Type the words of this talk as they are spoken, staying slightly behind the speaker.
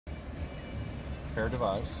pair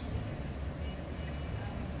device.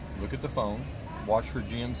 Look at the phone. Watch for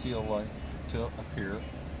GMC light to appear.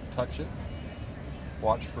 Touch it.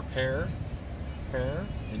 Watch for pair,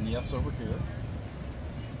 and yes over here.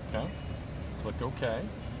 Okay. Click OK.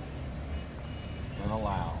 And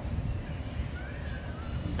allow.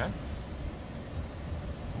 Okay.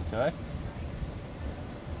 Okay.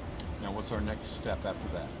 Now what's our next step after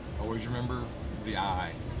that? Always remember the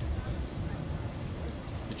eye.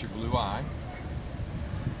 Get your blue eye.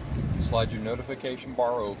 Slide your notification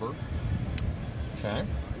bar over. Okay.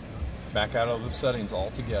 Back out of the settings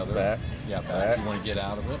altogether. Back. Yeah, back. You want to get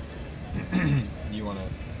out of it. You want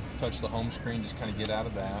to touch the home screen, just kind of get out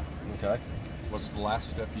of that. Okay. What's the last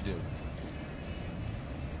step you do?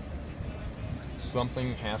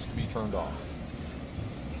 Something has to be turned off.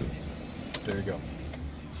 There you go.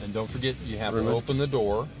 And don't forget, you have to open the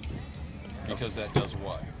door, because that does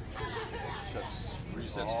what?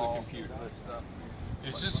 Resets the computer.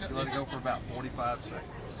 It's just let it go for about 45 seconds.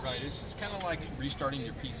 Right. It's just kind of like restarting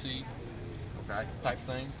your PC. Okay. Type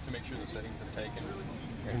thing to make sure the settings have taken.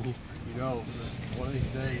 And you know, one of these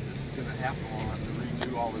days this is going to happen. I'll have to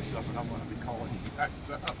redo all this stuff, and I'm going to be calling you guys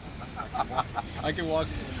up. I can walk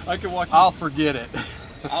you. I'll forget it.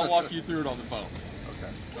 I'll walk you through it on the phone.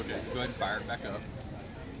 Okay. Okay. Go ahead and fire it back up.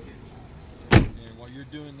 And while you're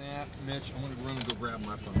doing that, Mitch, I'm going to run and go grab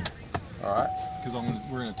my phone. All right. Because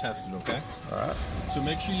we're going to test it. Okay. All right. So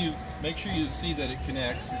make sure you see that it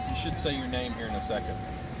connects. You should say your name here in a second.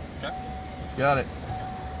 Okay. It's got it.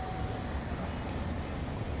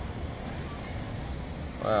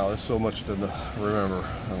 Wow, there's so much to remember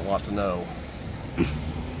and a lot to know.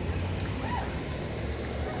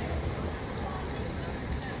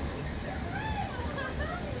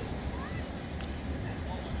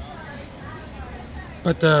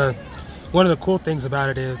 But one of the cool things about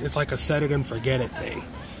it is it's like a set it and forget it thing.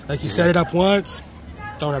 Like you set it up once,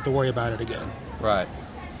 don't have to worry about it again. Right.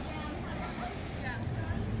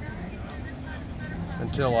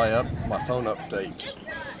 Until my phone updates.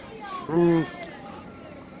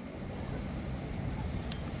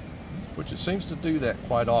 Which it seems to do that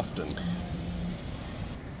quite often.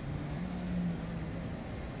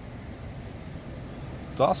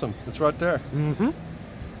 It's awesome. It's right there. Mm-hmm.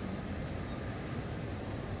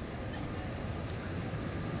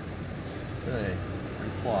 Okay.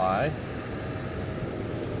 Reply.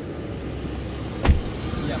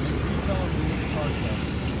 Yeah, make sure you tell them to leave the card phone.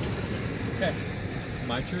 Okay.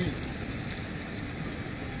 My treat.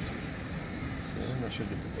 So I should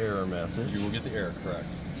get the error message. You will get the error, correct.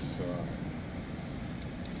 So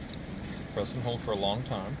press and hold for a long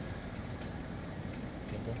time.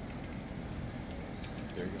 Okay.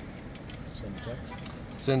 There you go. Send a text.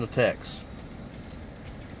 Send a text.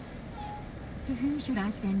 To whom should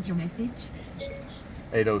I send your message?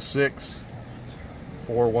 806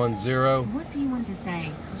 410 What do you want to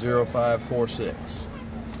say? 0546.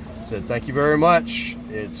 Said thank you very much.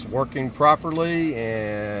 It's working properly,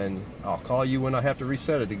 and I'll call you when I have to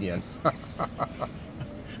reset it again.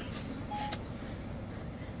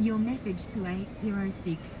 Your message to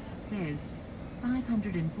 806 says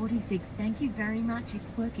 546. Thank you very much. It's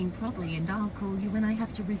working properly, and I'll call you when I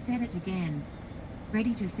have to reset it again.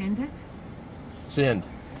 Ready to send it? Send.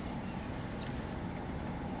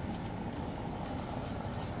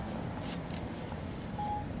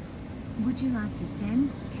 Would you like to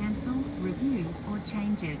send, cancel, review, or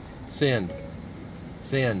change it? Send.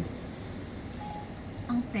 Send.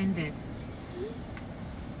 I'll send it.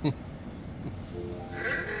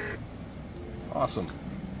 Awesome.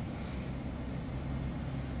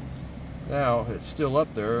 Now it's still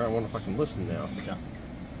up there. I wonder if I can listen now. Yeah.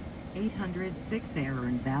 806 error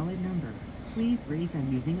invalid number. Please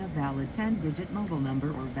resend using a valid 10-digit mobile number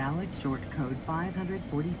or valid short code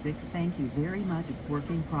 546. Thank you very much. It's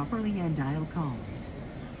working properly, and I'll call.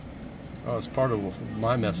 Oh, it's part of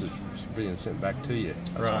my message being sent back to you.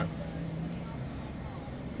 That's Right. Fine.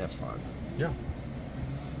 That's fine. Yeah.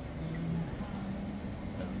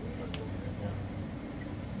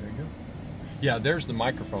 There you go. Yeah, there's the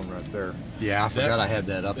microphone right there. Yeah, I forgot I had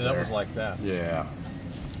that up there. That was like that. Yeah.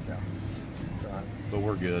 Yeah. Right. But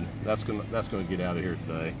we're good. That's gonna get out of here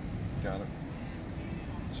today. Got it.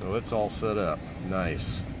 So it's all set up.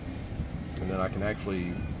 Nice. And then I can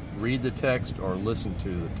actually read the text or listen to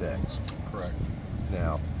the text. Correct.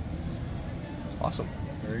 Now. Awesome.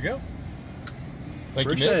 There you go. Thank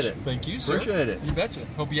Appreciate you, Mitch. it. Thank you, sir. Appreciate it. You betcha.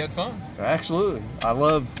 Hope you had fun. Absolutely.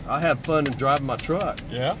 I have fun in driving my truck.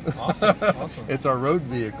 Yeah. Awesome. Awesome. It's our road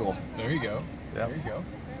vehicle. There you go. Yep. There you go.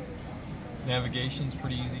 Navigation's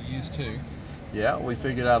pretty easy to use too. Yeah, we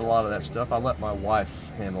figured out a lot of that stuff. I let my wife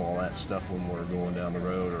handle all that stuff when we're going down the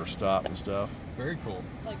road or stop and stuff. Very cool.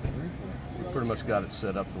 Very cool. We pretty much got it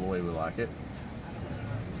set up the way we like it.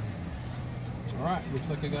 All right, looks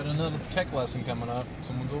like I got another tech lesson coming up.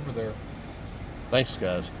 Someone's over there. Thanks,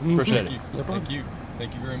 guys. Appreciate Thank it. you. Thank you.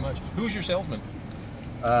 Thank you very much. Who's your salesman?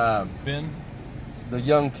 Ben? The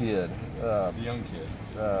young kid. The young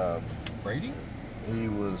kid. Brady?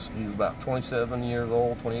 He's about 27 years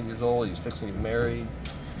old, 28 years old. He's fixing to get married.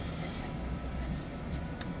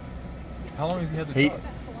 How long have you had the truck?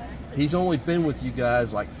 He's only been with you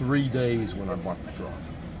guys like 3 days when I bought the truck.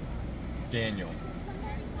 Daniel.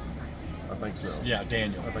 I think so. Yeah,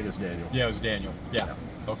 Daniel. I think it's Daniel. Yeah, it was Daniel. Yeah.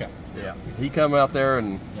 Okay. Yeah. He come out there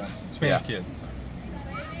and Spanish kid.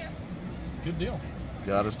 Good deal.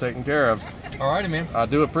 got us taken care of. All righty, man. I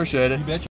do appreciate it. You betcha.